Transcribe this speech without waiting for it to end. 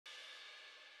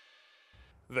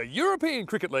The European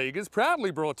Cricket League is proudly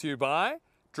brought to you by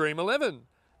Dream 11,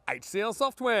 HCL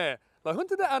Software, La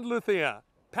Junta de Andalucía,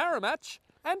 Paramatch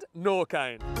and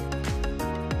Norcane.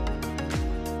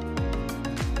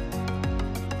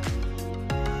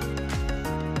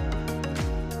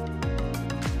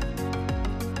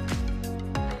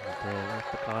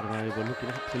 That's the card over, looking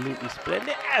absolutely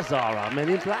splendid, as are our men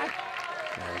in black.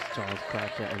 As Charles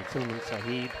Croucher and Tilman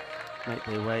Sahib make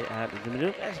their way out of the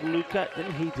middle. As Luca,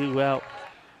 didn't he do well?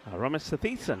 Ramesh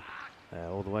Sathithan,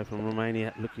 all the way from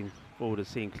Romania, looking forward to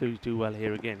seeing Cluj do well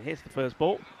here again. Here's the first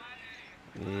ball.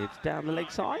 It's down the leg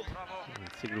side.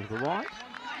 Signal to the right.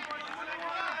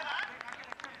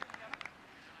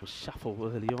 We'll shuffle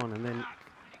early on and then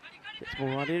gets more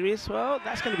right areas. Well,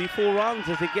 that's going to be 4 runs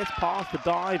as it gets past the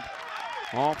dive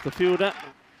off the fielder.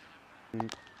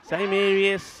 Same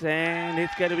areas, and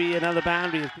it's going to be another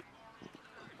boundary.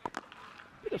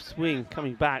 Bit of swing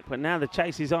coming back, but now the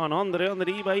chase is on. On the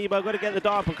Iba, got to get the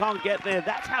dive, but can't get there.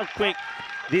 That's how quick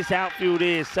this outfield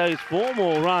is. So it's 4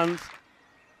 more runs.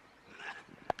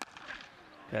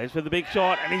 Goes for the big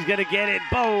shot, and he's going to get it.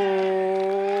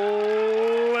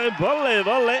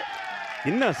 Volley.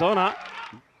 Inna Sona.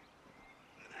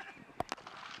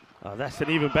 Oh, that's an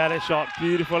even better shot.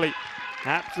 Beautifully.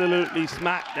 Absolutely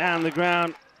smacked down the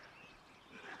ground.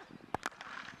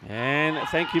 And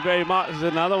thank you very much. There's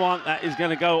another one that is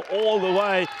going to go all the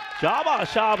way.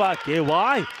 Shaba, ke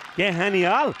why? Ke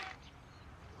hanial.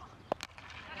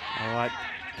 All right,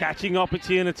 catching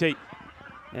opportunity.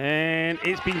 And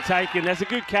it's been taken. That's a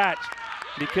good catch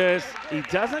because he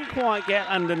doesn't quite get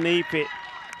underneath it.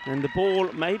 And the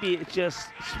ball, maybe it's just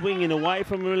swinging away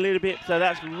from him a little bit. So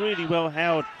that's really well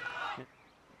held.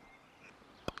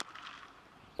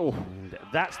 Oh, and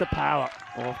that's the power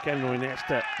of Kenroy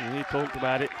Nesta, and he talked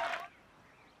about it.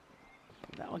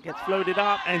 That one gets floated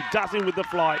up and does it with the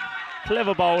flight.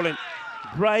 Clever bowling,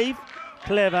 brave,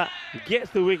 clever, gets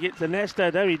the wicket to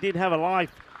Nesta, though he did have a life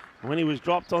when he was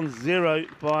dropped on 0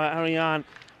 by Ariane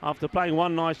after playing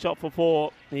 1 nice shot for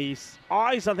 4. His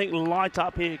eyes, I think, light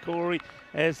up here, Corey,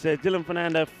 as Dylan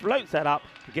Fernando floats that up,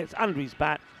 gets under his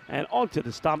bat and onto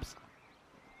the stumps.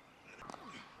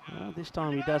 Well, this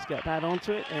time he does get back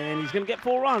onto it, and he's going to get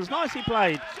 4 runs. Nicely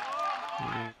played.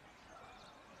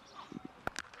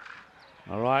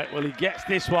 All right, well, he gets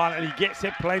this one, and he gets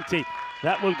it plenty.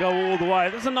 That will go all the way.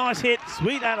 That's a nice hit.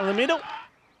 Sweet out of the middle.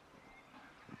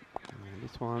 And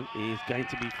this one is going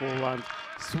to be 4 runs.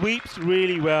 Sweeps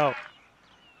really well.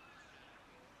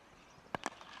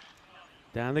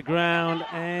 Down the ground,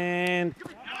 and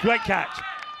great catch.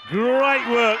 Great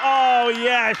work. Oh,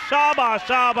 yeah.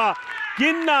 Shaba.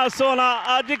 Kinna sona,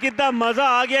 aaj kidda maza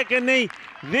aa gaya ki nahi.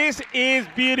 This is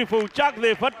beautiful. Chuck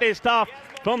the fatte stuff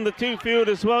from the 2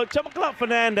 fielders. Well, Chamakla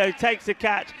Fernando takes the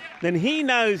catch. Then he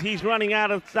knows he's running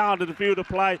out of the start of the field of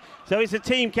play. So it's a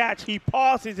team catch. He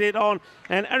passes it on,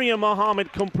 and Aryan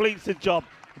Mohammed completes the job.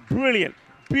 Brilliant.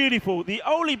 Beautiful. The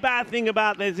only bad thing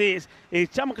about this is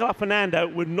Chamakla Fernando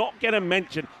would not get a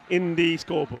mention in the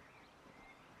scorebook.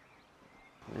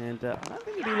 And I don't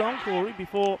think it'll be long, Corey,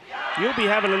 before you'll be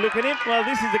having a look at him. Well,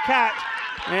 this is the catch,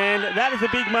 and that is a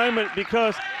big moment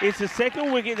because it's the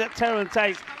 2nd wicket that Terran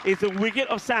takes. It's a wicket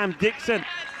of Sam Dixon,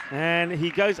 and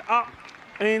he goes up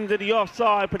into the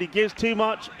offside, but he gives too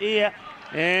much ear,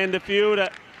 and the fielder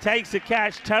takes the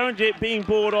catch. Taranjit being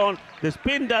brought on. The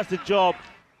spin does the job.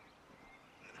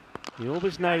 You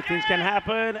always know things can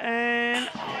happen, and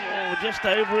just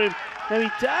over him. Now he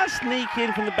does sneak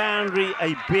in from the boundary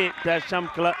a bit, does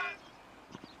Chamakla.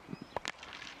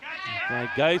 Okay,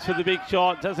 goes for the big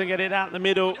shot, doesn't get it out the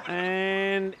middle,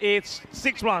 and it's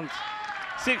 6 runs.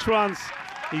 6 runs,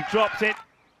 he drops it.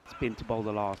 Spin to bowl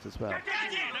the last as well.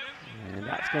 And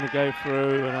that's going to go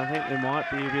through, and I think there might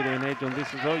be a bit of an edge on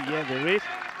this as well. Yeah, there is.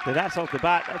 So that's off the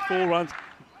bat, that's 4 runs.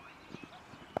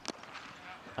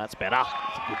 That's better.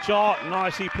 It's a good shot,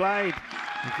 nicely played.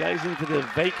 He goes into the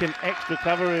vacant extra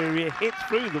cover area, hits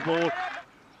through the ball.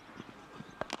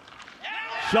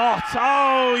 Shot,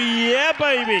 oh yeah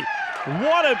baby,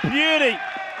 what a beauty.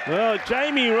 Well,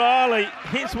 Jamie Riley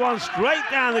hits one straight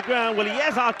down the ground. Well, he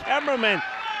has our cameraman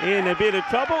in a bit of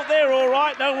trouble. They're all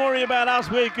right, don't worry about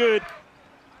us, we're good.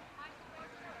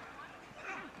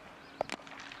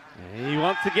 And he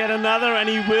wants to get another, and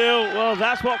he will. Well,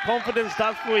 that's what confidence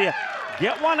does for you.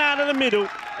 Get one out of the middle,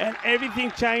 and everything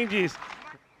changes.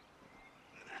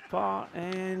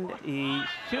 And he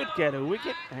should get a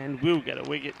wicket, and will get a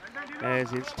wicket,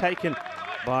 as it's taken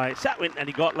by Satwin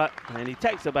Nadigotla, and he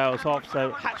takes the bails off.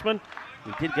 So Hatchman,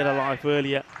 he did get a life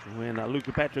earlier when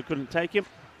Luca Petra couldn't take him,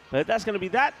 but that's going to be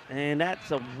that, and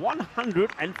that's a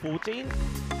 114.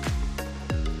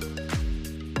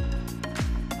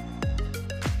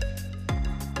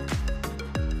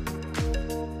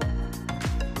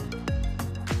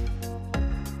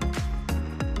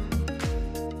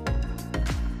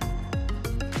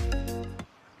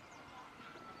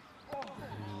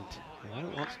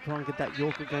 Wants to try and get that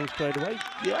Yorker going straight away.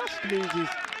 Just loses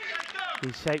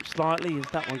his shape slightly as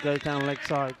that one goes down leg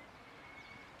side.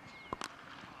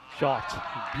 Shot.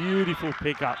 Beautiful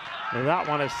pickup. That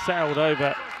one has sailed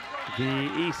over the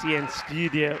ECN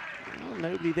studio. Well,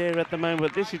 nobody there at the moment,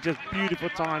 but this is just beautiful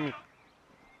timing.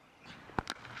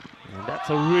 And that's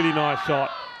a really nice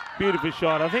shot. Beautiful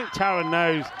shot. I think Tara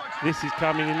knows this is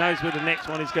coming. He knows where the next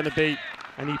one is going to be,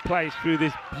 and he plays through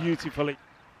this beautifully.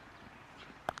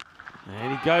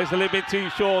 And he goes a little bit too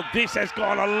short. This has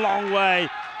gone a long way.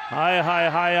 Hi.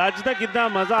 आज तक कितना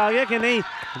मजा आ गया कि नहीं?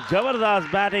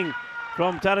 जबरदस्त batting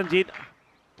from Taranjit.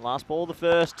 Last ball, the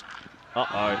first.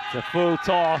 It's a full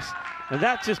toss, and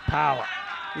that's just power.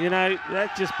 You know,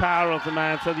 that's just power of the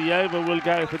man. So the over will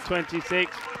go for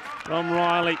 26 from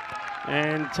Riley,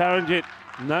 and Taranjit,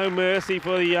 no mercy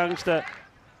for the youngster.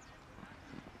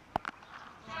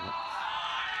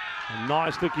 A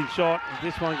nice looking shot.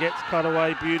 This one gets cut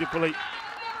away beautifully.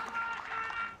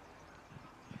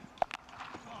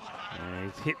 And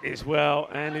he's hit this well,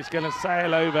 and it's going to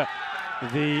sail over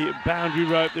the boundary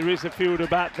rope. There is a fielder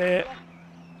back there.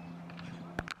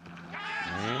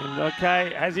 And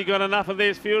okay, has he got enough of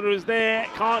this? Fielder is there,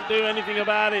 can't do anything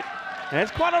about it. And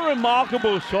it's quite a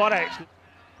remarkable shot, actually.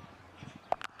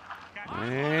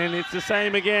 And it's the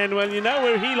same again. Well, you know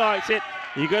where he likes it.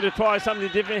 You've got to try something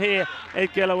different here, Ed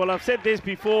Keller. Well, I've said this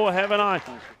before, haven't I?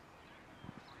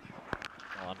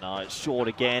 Oh no, it's short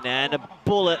again, and a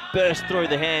bullet burst through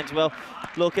the hands. Well,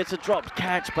 look, it's a dropped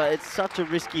catch, but it's such a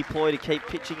risky ploy to keep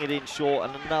pitching it in short,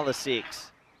 and another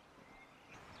 6.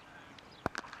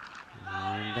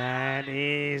 And that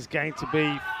is going to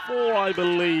be 4, I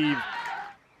believe.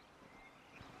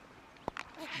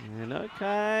 And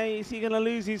okay, is he going to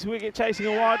lose his wicket chasing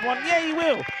a wide one? Yeah, he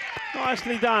will.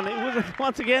 Nicely done. It was,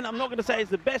 once again, I'm not going to say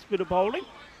it's the best bit of bowling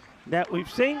that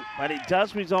we've seen, but it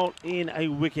does result in a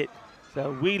wicket.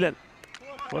 So Whelan,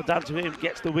 well done to him,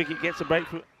 gets the wicket, gets a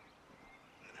breakthrough.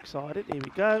 Excited, here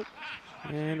we go.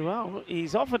 And well,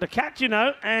 he's offered a catch, you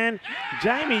know, and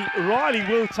Jamie Riley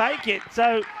will take it.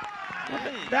 So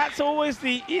that's always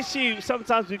the issue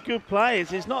sometimes with good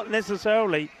players. It's not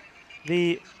necessarily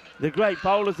the great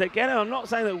bowlers that get it. I'm not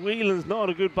saying that Whelan's not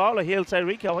a good bowler. He'll say,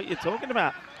 Rico, what are you talking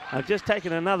about? I've just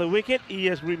taken another wicket. He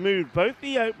has removed both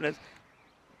the openers.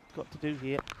 Got to do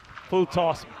here. Full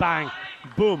toss, bang,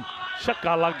 boom,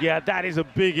 shakka lag gaya. That is a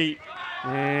biggie,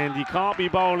 and you can't be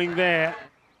bowling there.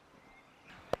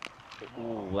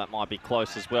 Ooh, that might be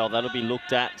close as well. That'll be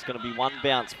looked at. It's going to be 1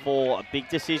 bounce for a big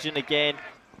decision again.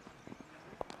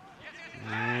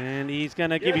 And he's going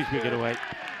to give his wicket away.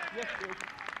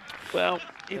 Well,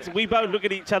 we both look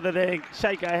at each other there and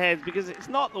shake our heads because it's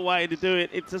not the way to do it.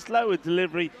 It's a slower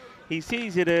delivery. He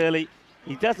sees it early.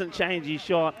 He doesn't change his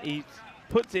shot. He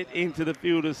puts it into the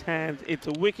fielder's hands. It's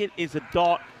a wicket. It's a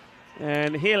dot.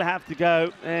 And he'll have to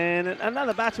go. And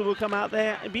another batter will come out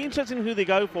there. It'd be interesting who they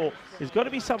go for. There's got to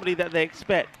be somebody that they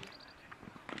expect.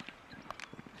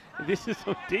 This is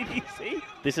from DDC?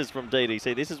 This is from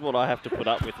DDC. This is what I have to put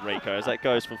up with, Rico, as that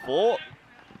goes for 4.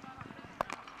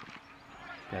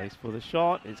 Goes for the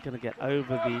shot. It's going to get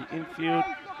over the infield.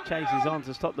 Chases on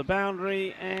to stop the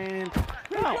boundary. And,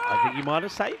 well, I think he might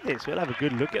have saved this. We'll have a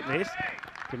good look at this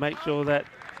to make sure that...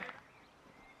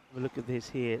 We'll look at this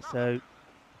here. So,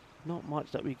 not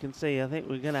much that we can see. I think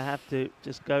we're going to have to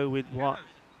just go with what...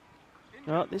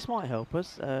 Well, this might help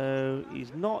us.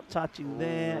 He's not touching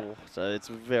there. So it's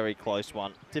a very close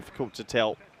one. Difficult to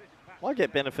tell. I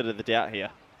get benefit of the doubt here.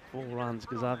 4 runs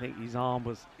because I think his arm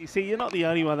was... You see, you're not the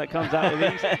only one that comes out with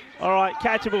these. All right,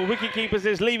 catchable. Wicketkeeper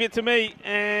says, leave it to me.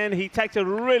 And he takes a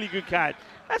really good catch.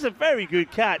 That's a very good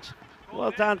catch.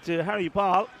 Well done to Harry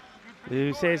Pal,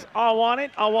 who says, I want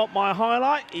it. I want my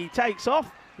highlight. He takes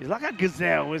off. He's like a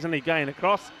gazelle, isn't he, going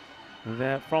across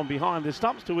from behind the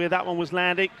stumps to where that one was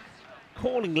landing.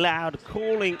 Calling loud,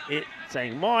 calling it,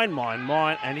 saying mine, mine,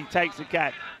 mine, and he takes the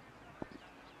catch.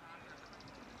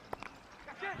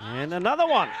 And another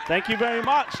one. Thank you very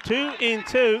much. 2 in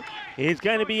 2. It's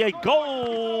going to be a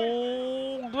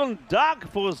golden duck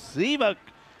for Siva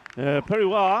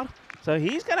Periwar. So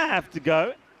he's going to have to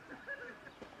go.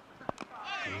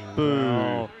 Boo.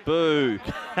 Oh. Boo.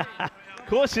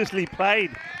 Cautiously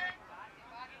played.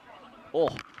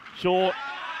 Oh. Short.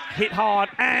 Hit hard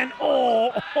and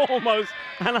almost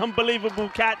an unbelievable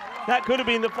catch. That could have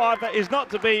been the 5 that is not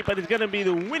to be, but it's going to be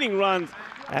the winning runs.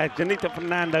 Janita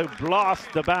Fernando blasts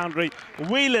the boundary.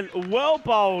 Whelan well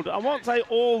bowled. I won't say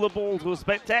all the balls were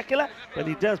spectacular, but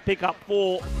he does pick up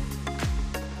 4.